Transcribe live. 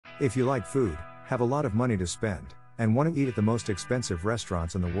If you like food, have a lot of money to spend, and want to eat at the most expensive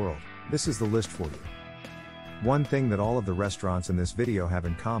restaurants in the world, this is the list for you. One thing that all of the restaurants in this video have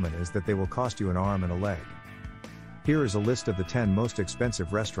in common is that they will cost you an arm and a leg. Here is a list of the 10 most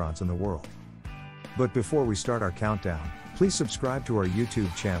expensive restaurants in the world. But before we start our countdown, please subscribe to our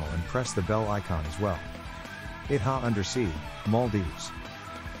YouTube channel and press the bell icon as well. Itha Undersea, Maldives.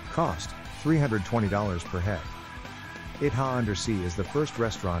 Cost, $320 per head. Itha Undersea is the first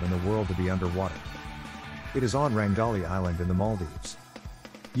restaurant in the world to be underwater. It is on Rangali Island in the Maldives.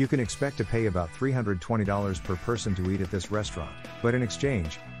 You can expect to pay about $320 per person to eat at this restaurant, but in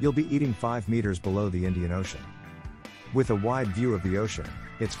exchange, you'll be eating 5 meters below the Indian Ocean. With a wide view of the ocean,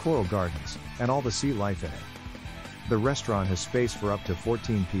 its coral gardens, and all the sea life in it. The restaurant has space for up to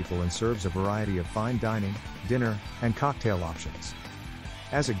 14 people and serves a variety of fine dining, dinner, and cocktail options.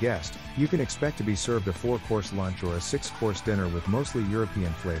 As a guest, you can expect to be served a 4-course lunch or a 6-course dinner with mostly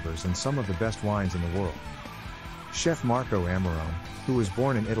European flavors and some of the best wines in the world. Chef Marco Amarone, who was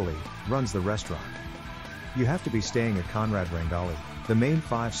born in Italy, runs the restaurant. You have to be staying at Conrad Rangali, the main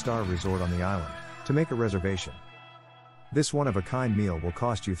 5-star resort on the island, to make a reservation. This one-of-a-kind meal will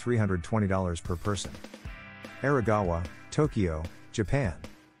cost you $320 per person. Aragawa, Tokyo, Japan.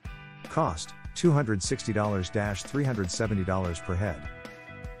 Cost, $260–370 per head.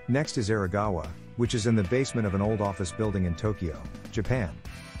 Next is Aragawa, which is in the basement of an old office building in Tokyo, Japan.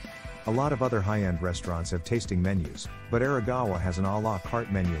 A lot of other high-end restaurants have tasting menus, but Aragawa has an à la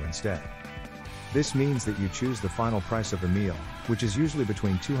carte menu instead. This means that you choose the final price of the meal, which is usually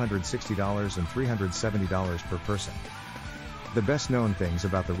between $260 and $370 per person. The best known things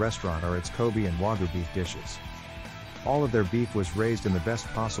about the restaurant are its Kobe and Wagyu beef dishes. All of their beef was raised in the best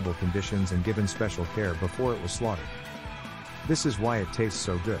possible conditions and given special care before it was slaughtered. This is why it tastes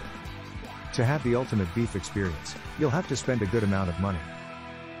so good. To have the ultimate beef experience, you'll have to spend a good amount of money.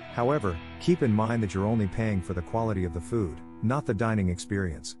 However, keep in mind that you're only paying for the quality of the food, not the dining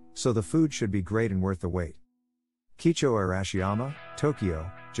experience, so the food should be great and worth the wait. Kicho Arashiyama,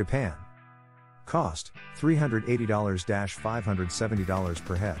 Tokyo, Japan. Cost, $380–570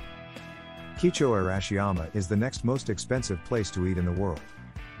 per head. Kicho Arashiyama is the next most expensive place to eat in the world.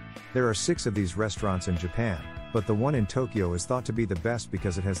 There are 6 of these restaurants in Japan, but the one in Tokyo is thought to be the best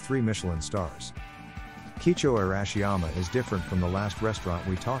because it has 3 Michelin stars. Kicho Arashiyama is different from the last restaurant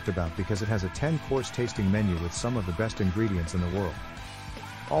we talked about because it has a 10-course tasting menu with some of the best ingredients in the world.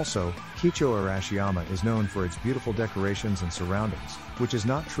 Also, Kicho Arashiyama is known for its beautiful decorations and surroundings, which is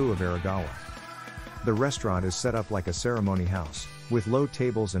not true of Aragawa. The restaurant is set up like a ceremony house, with low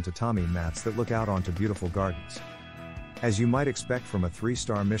tables and tatami mats that look out onto beautiful gardens. As you might expect from a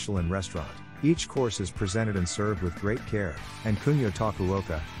 3-star Michelin restaurant, each course is presented and served with great care, and Kunio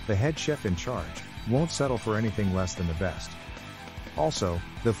Takuoka, the head chef in charge, won't settle for anything less than the best. Also,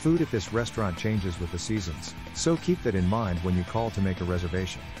 the food at this restaurant changes with the seasons, so keep that in mind when you call to make a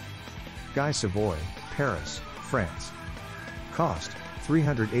reservation. Guy Savoy, Paris, France. Cost,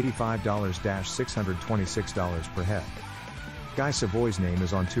 $385–626 per head. Guy Savoy's name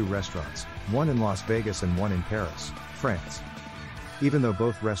is on 2 restaurants, one in Las Vegas and one in Paris, France. Even though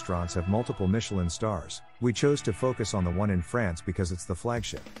both restaurants have multiple Michelin stars, we chose to focus on the one in France because it's the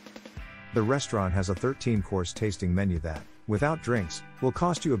flagship. The restaurant has a 13-course tasting menu that, without drinks, will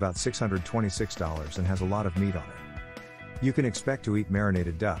cost you about $626 and has a lot of meat on it. You can expect to eat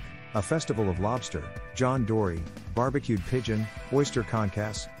marinated duck, a festival of lobster, John Dory, barbecued pigeon, oyster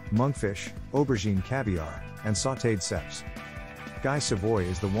concasse, monkfish, aubergine caviar, and sautéed cèpes. Guy Savoy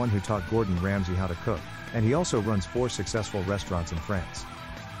is the one who taught Gordon Ramsay how to cook, and he also runs 4 successful restaurants in France.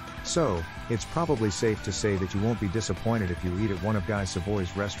 So, it's probably safe to say that you won't be disappointed if you eat at one of Guy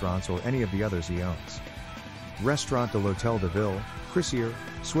Savoy's restaurants or any of the others he owns. Restaurant de l'Hôtel de Ville, Crisier,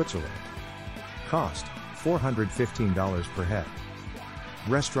 Switzerland. Cost, $415 per head.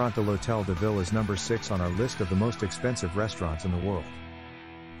 Restaurant de l'Hôtel de Ville is number 6 on our list of the most expensive restaurants in the world.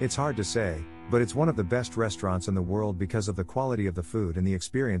 It's hard to say, but it's one of the best restaurants in the world because of the quality of the food and the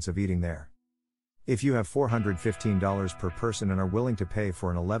experience of eating there. If you have $415 per person and are willing to pay for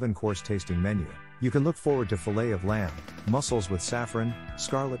an 11-course tasting menu, you can look forward to filet of lamb, mussels with saffron,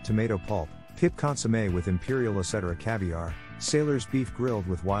 scarlet tomato pulp, pip consommé with imperial etc. caviar, sailor's beef grilled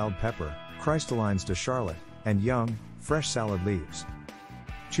with wild pepper, crystallines de Charlotte, and young, fresh salad leaves.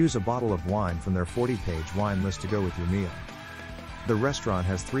 Choose a bottle of wine from their 40-page wine list to go with your meal. The restaurant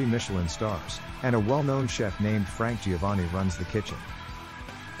has 3 Michelin stars, and a well-known chef named Frank Giovanni runs the kitchen.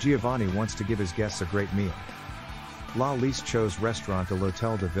 Giovanni wants to give his guests a great meal. La Liste chose Restaurant de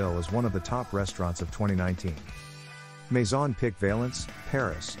l'Hôtel de Ville as one of the top restaurants of 2019. Maison Pic Valence,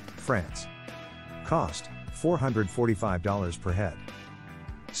 Paris, France. Cost, $445 per head.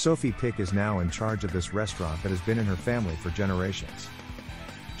 Sophie Pick is now in charge of this restaurant that has been in her family for generations.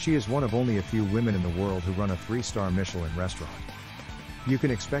 She is one of only a few women in the world who run a 3-star Michelin restaurant. You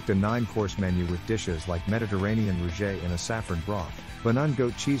can expect a 9-course menu with dishes like Mediterranean rouget in a saffron broth, Banan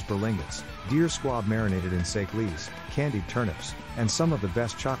goat cheese berlingots, deer squab marinated in seiklis, candied turnips, and some of the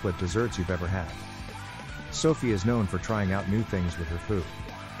best chocolate desserts you've ever had. Sophie is known for trying out new things with her food.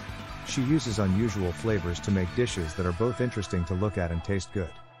 She uses unusual flavors to make dishes that are both interesting to look at and taste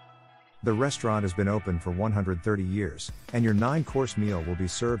good. The restaurant has been open for 130 years, and your 9-course meal will be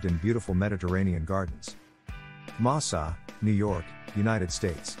served in beautiful Mediterranean gardens. Masa, New York, United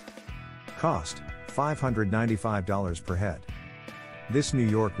States. Cost, $595 per head. This New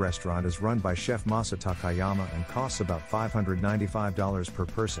York restaurant is run by Chef Masa Takayama and costs about $595 per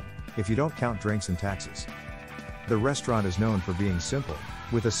person, if you don't count drinks and taxes. The restaurant is known for being simple,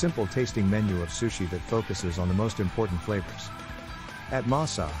 with a simple tasting menu of sushi that focuses on the most important flavors. At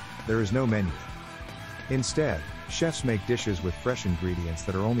Masa, there is no menu. Instead, chefs make dishes with fresh ingredients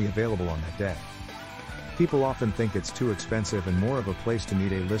that are only available on that day. People often think it's too expensive and more of a place to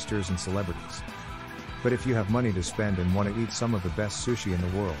meet A-listers and celebrities. But if you have money to spend and want to eat some of the best sushi in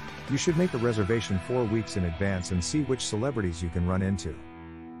the world, you should make a reservation 4 weeks in advance and see which celebrities you can run into.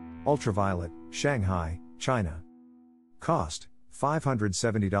 Ultraviolet, Shanghai, China. Cost,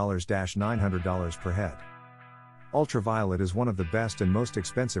 $570-$900 per head. Ultraviolet is one of the best and most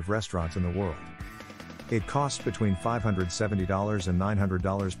expensive restaurants in the world. It costs between $570 and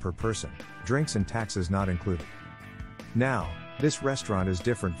 $900 per person, drinks and taxes not included. Now, this restaurant is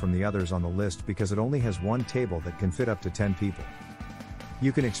different from the others on the list because it only has one table that can fit up to 10 people.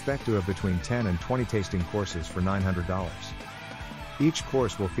 You can expect to have between 10 and 20 tasting courses for $900. Each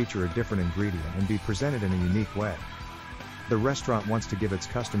course will feature a different ingredient and be presented in a unique way. The restaurant wants to give its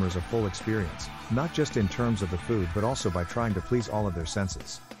customers a full experience, not just in terms of the food but also by trying to please all of their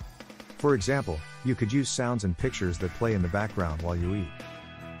senses. For example, you could use sounds and pictures that play in the background while you eat.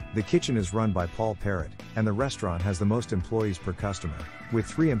 The kitchen is run by Paul Parrott, and the restaurant has the most employees per customer, with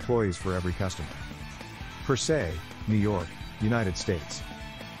 3 employees for every customer. Per se, New York, United States.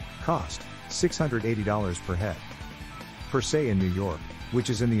 Cost, $680 per head. Per se in New York, which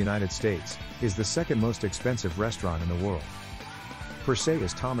is in the United States, is the second most expensive restaurant in the world. Per se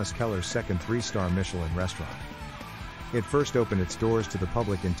is Thomas Keller's second 3-star Michelin restaurant. It first opened its doors to the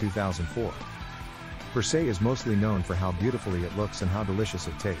public in 2004. Per se is mostly known for how beautifully it looks and how delicious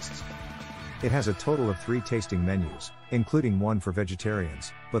it tastes. It has a total of 3 tasting menus, including one for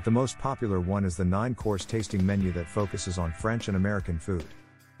vegetarians, but the most popular one is the 9-course tasting menu that focuses on French and American food.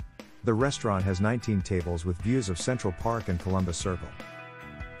 The restaurant has 19 tables with views of Central Park and Columbus Circle.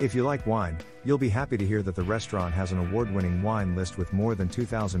 If you like wine, you'll be happy to hear that the restaurant has an award-winning wine list with more than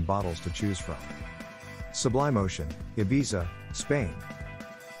 2,000 bottles to choose from. Sublimotion, Ibiza, Spain.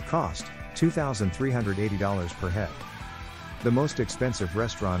 Cost, $2,380 per head. The most expensive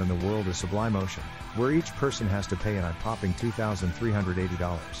restaurant in the world is Sublimotion, where each person has to pay an eye-popping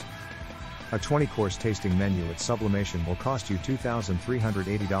 $2,380. A 20-course tasting menu at Sublimotion will cost you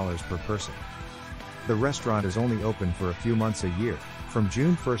 $2,380 per person. The restaurant is only open for a few months a year, from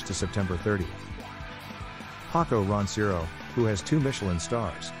June 1st to September 30th. Paco Roncero, who has 2 Michelin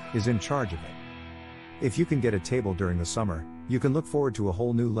stars, is in charge of it. If you can get a table during the summer, you can look forward to a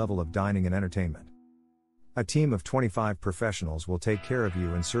whole new level of dining and entertainment. A team of 25 professionals will take care of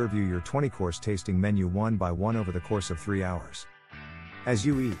you and serve you your 20-course tasting menu one by one over the course of 3 hours. As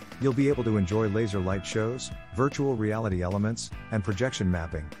you eat, you'll be able to enjoy laser light shows, virtual reality elements, and projection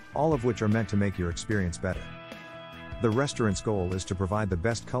mapping, all of which are meant to make your experience better. The restaurant's goal is to provide the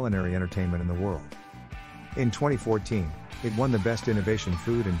best culinary entertainment in the world. In 2014, it won the Best Innovation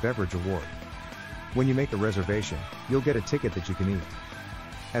Food and Beverage Award. When you make a reservation, you'll get a ticket that you can eat.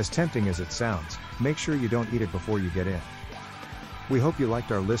 As tempting as it sounds, make sure you don't eat it before you get in. We hope you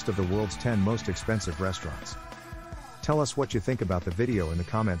liked our list of the world's 10 most expensive restaurants. Tell us what you think about the video in the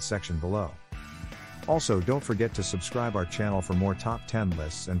comments section below. Also, don't forget to subscribe our channel for more top 10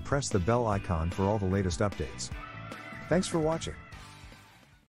 lists and press the bell icon for all the latest updates. Thanks for watching.